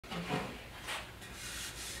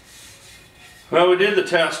Well, we did the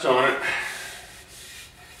test on it.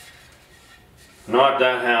 Not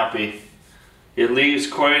that happy. It leaves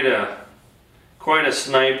quite a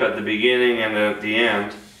snipe at the beginning and at the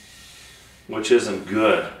end, which isn't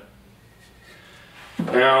good.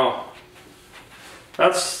 Now,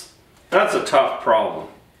 that's a tough problem.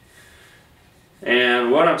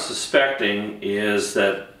 And what I'm suspecting is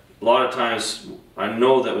that a lot of times, I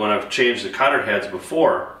know that when I've changed the cutter heads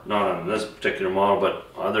before, not on this particular model but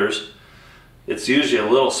others, it's usually a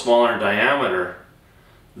little smaller in diameter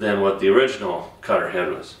than what the original cutter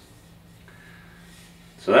head was.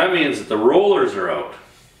 So that means that the rollers are out.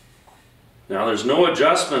 Now there's no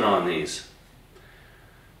adjustment on these.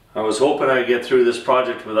 I was hoping I'd get through this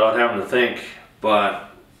project without having to think,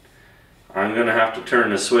 but I'm going to have to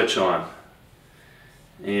turn the switch on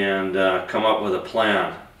and come up with a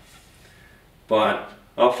plan. But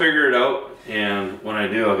I'll figure it out, and when I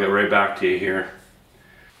do, I'll get right back to you here.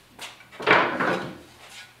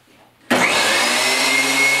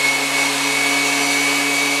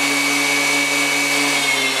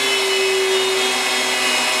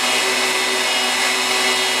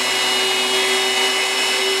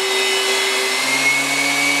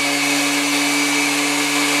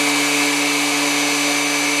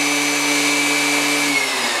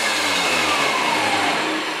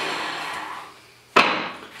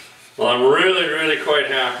 Well, I'm really quite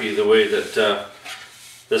happy the way that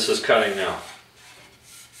this is cutting now.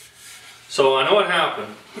 So I know what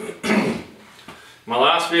happened. My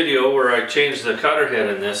last video where I changed the cutter head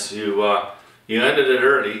in this, you ended it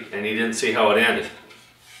early and you didn't see how it ended.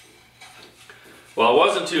 Well, I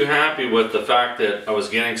wasn't too happy with the fact that I was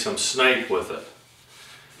getting some snipe with it.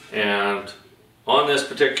 And on this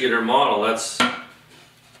particular model, that's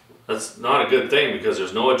not a good thing, because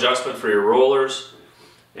there's no adjustment for your rollers.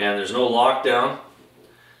 And there's no lockdown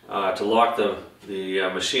to lock the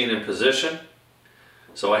machine in position.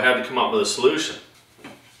 So I had to come up with a solution.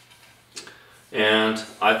 And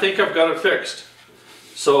I think I've got it fixed.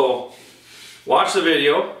 So watch the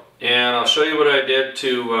video and I'll show you what I did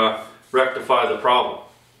to rectify the problem.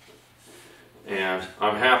 And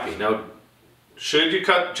I'm happy. Now, should you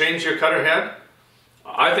change your cutter head?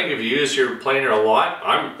 I think if you use your planer a lot,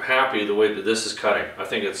 I'm happy the way that this is cutting. I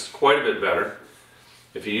think it's quite a bit better.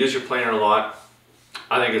 If you use your planer a lot,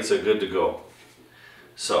 I think it's a good to go.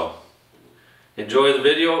 So, enjoy the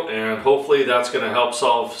video, and hopefully that's going to help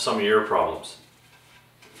solve some of your problems.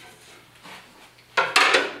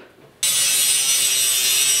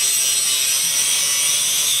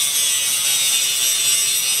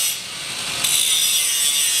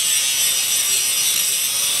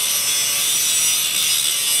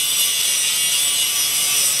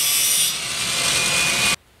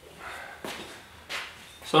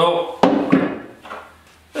 So,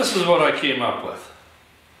 this is what I came up with.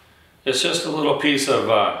 It's just a little piece of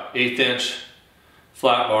 1/8 inch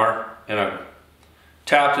flat bar, and I've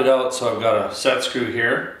tapped it out, so I've got a set screw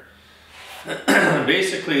here.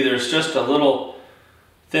 Basically, there's just a little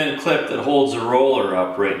thin clip that holds the roller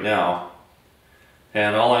up right now.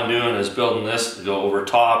 And all I'm doing is building this to go over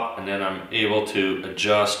top, and then I'm able to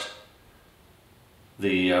adjust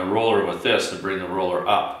the roller with this to bring the roller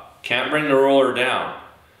up. Can't bring the roller down,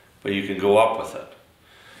 but you can go up with it.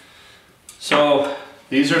 So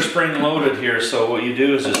these are spring loaded here, so what you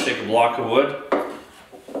do is just take a block of wood,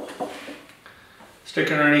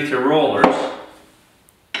 stick it underneath your rollers,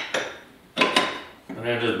 and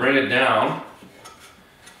then just bring it down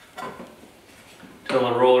till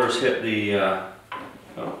the rollers hit the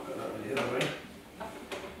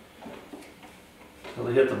till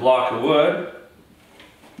they hit the block of wood.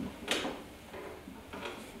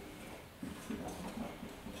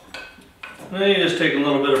 And then you just take a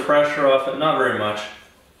little bit of pressure off it, not very much.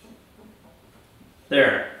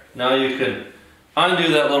 There. Now you can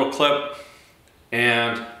undo that little clip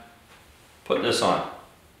and put this on.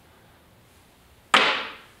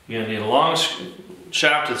 You're going to need a long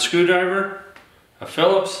shafted screwdriver, a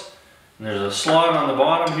Phillips, and there's a slot on the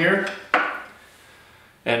bottom here.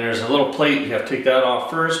 And there's a little plate, you have to take that off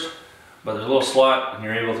first, but there's a little slot and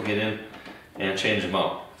you're able to get in and change them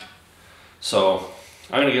out. So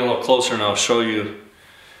I'm going to get a little closer and I'll show you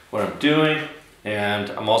what I'm doing, and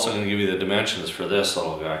I'm also going to give you the dimensions for this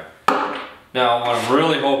little guy. Now what I'm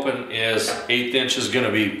really hoping is 1/8 inch is going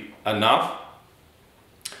to be enough.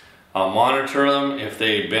 I'll monitor them. If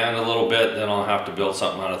they bend a little bit, then I'll have to build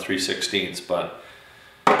something out of 3/16, but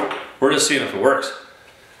we're just seeing if it works.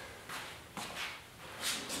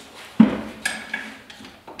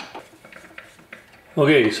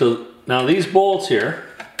 Okay, so now these bolts here,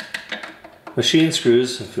 machine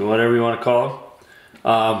screws, whatever you want to call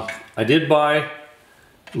them, I did buy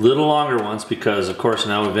little longer ones because of course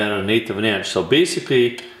now we've added 1/8 of an inch. So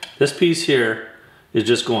basically this piece here is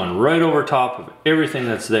just going right over top of everything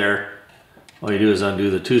that's there. All you do is undo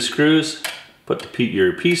the 2 screws, put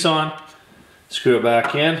your piece on, screw it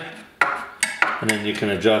back in, and then you can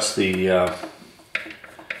adjust the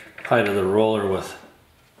height of the roller with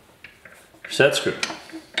your set screw.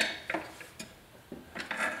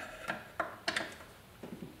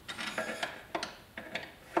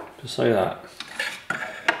 Just like that.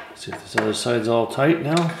 See if this other side's all tight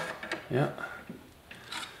now. Yeah.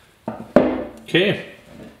 Okay.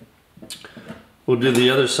 We'll do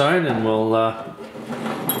the other side and we'll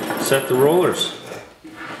set the rollers.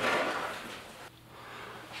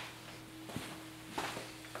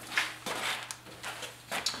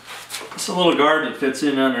 It's a little guard that fits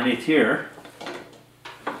in underneath here.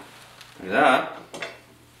 Like that.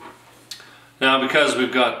 Now because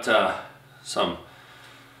we've got some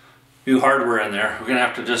new hardware in there, we're going to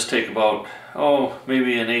have to just take about,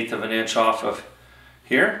 maybe 1/8 of an inch off of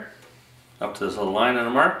here, up to this little line that I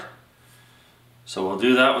marked. So we'll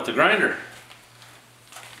do that with the grinder.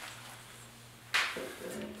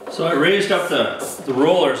 So I raised up the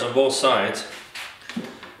rollers on both sides.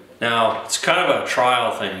 Now it's kind of a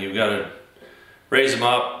trial thing. You've got to raise them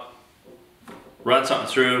up, run something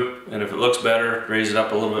through, and if it looks better, raise it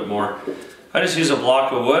up a little bit more. I just use a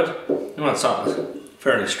block of wood. You want something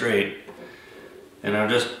fairly straight, and I'll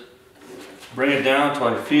just bring it down till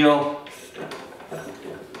I feel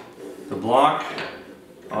the block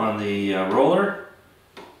on the roller,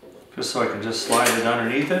 just so I can just slide it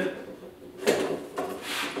underneath it.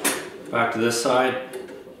 Back to this side,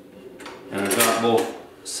 and I've got both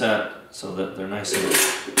set so that they're nice and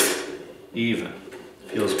even.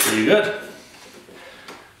 Feels pretty good.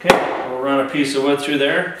 Okay, we'll run a piece of wood through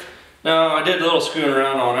there. Now I did a little screwing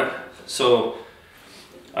around on it, so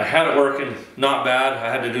I had it working not bad. I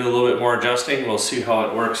had to do a little bit more adjusting. We'll see how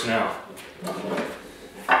it works now.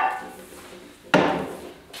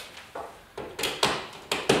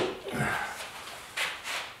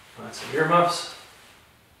 Got some earmuffs.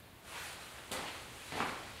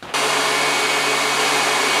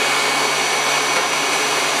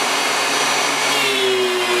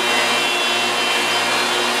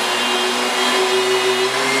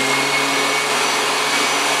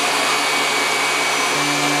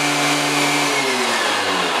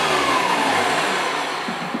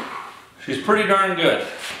 She's pretty darn good.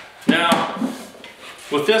 Now,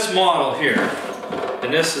 with this model here,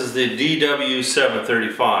 and this is the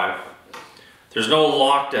DW735, there's no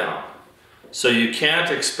lockdown. So you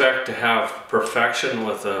can't expect to have perfection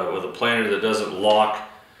with a planer that doesn't lock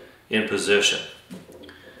in position.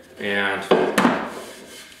 And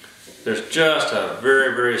there's just a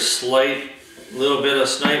very, very slight little bit of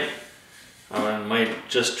snipe. I might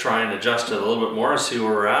just try and adjust it a little bit more and see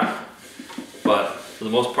where we're at. But for the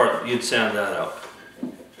most part, you'd sand that out.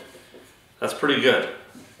 That's pretty good.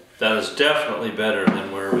 That is definitely better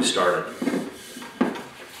than where we started.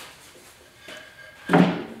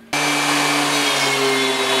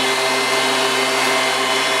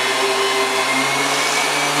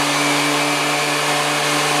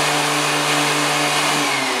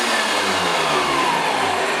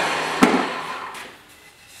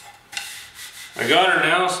 I got her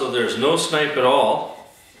now so there's no snipe at all.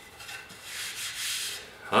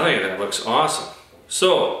 I think that looks awesome.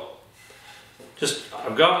 So,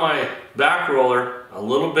 I've got my back roller a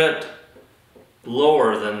little bit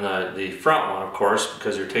lower than the front one, of course,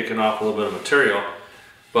 because you're taking off a little bit of material.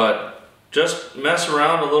 But just mess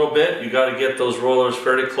around a little bit. You got to get those rollers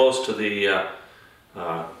fairly close to the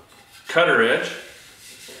cutter edge.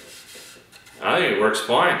 I think it works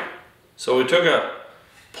fine. So we took a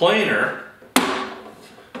planer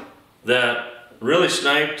that really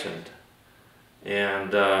sniped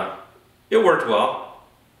and it worked well,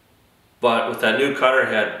 but with that new cutter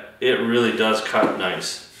head, it really does cut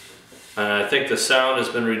nice. And I think the sound has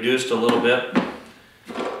been reduced a little bit.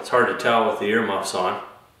 It's hard to tell with the earmuffs on,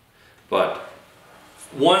 but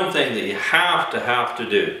one thing that you have to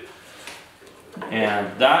do,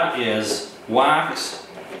 and that is wax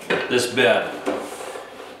this bed.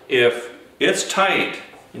 If it's tight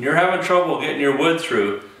and you're having trouble getting your wood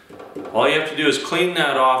through, all you have to do is clean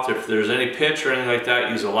that off. If there's any pitch or anything like that,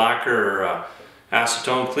 use a lacquer or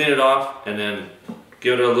acetone, clean it off, and then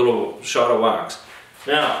give it a little shot of wax.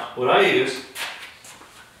 Now, what I use,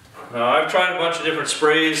 I've tried a bunch of different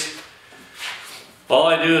sprays. All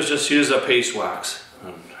I do is just use a paste wax.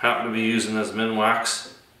 I happen to be using this Min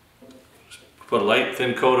Wax. Just put a light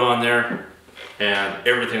thin coat on there, and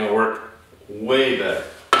everything will work way better.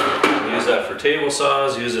 Use that for table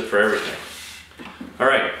saws, use it for everything. All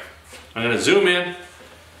right. I'm going to zoom in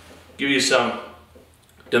give you some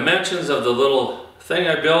dimensions of the little thing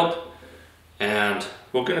I built, and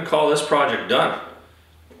we're going to call this project done.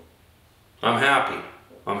 I'm happy.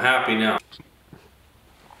 I'm happy now.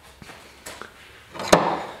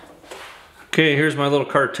 Okay, here's my little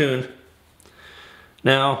cartoon.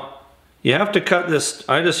 Now, you have to cut this.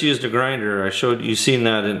 I just used a grinder. I showed you seen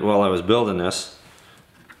that while I was building this.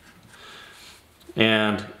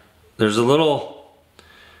 And there's a little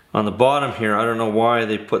on the bottom here. I don't know why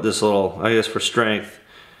they put this little, I guess for strength.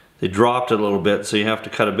 They dropped it a little bit, so you have to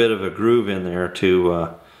cut a bit of a groove in there to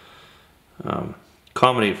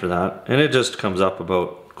accommodate for that. And it just comes up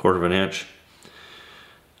about 1/4 inch.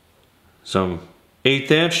 Some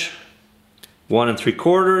 1/8 inch, 1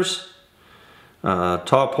 3/4.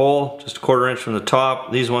 Top hole, just 1/4 inch from the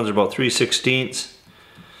top. These ones are about 3/16.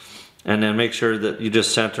 And then make sure that you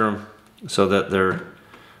just center them so that they're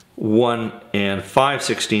 1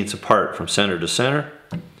 5/16 apart from center to center.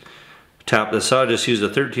 Tap this out. Just use a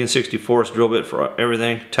 13/64 drill bit for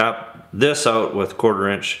everything. Tap this out with 1/4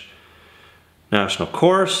 inch national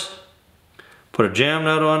course. Put a jam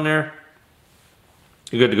nut on there.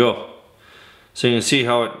 You're good to go. So you can see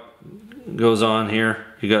how it goes on here.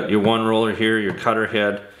 You got your one roller here, your cutter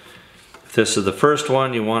head. If this is the first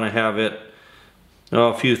one, you want to have it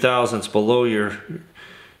a few thousandths below your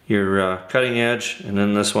cutting edge, and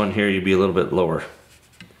then this one here you'd be a little bit lower.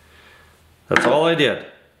 That's all I did.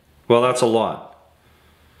 Well, that's a lot.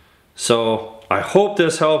 So I hope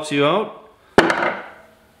this helps you out.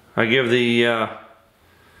 I give the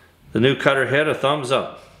new cutter head a thumbs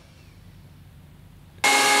up.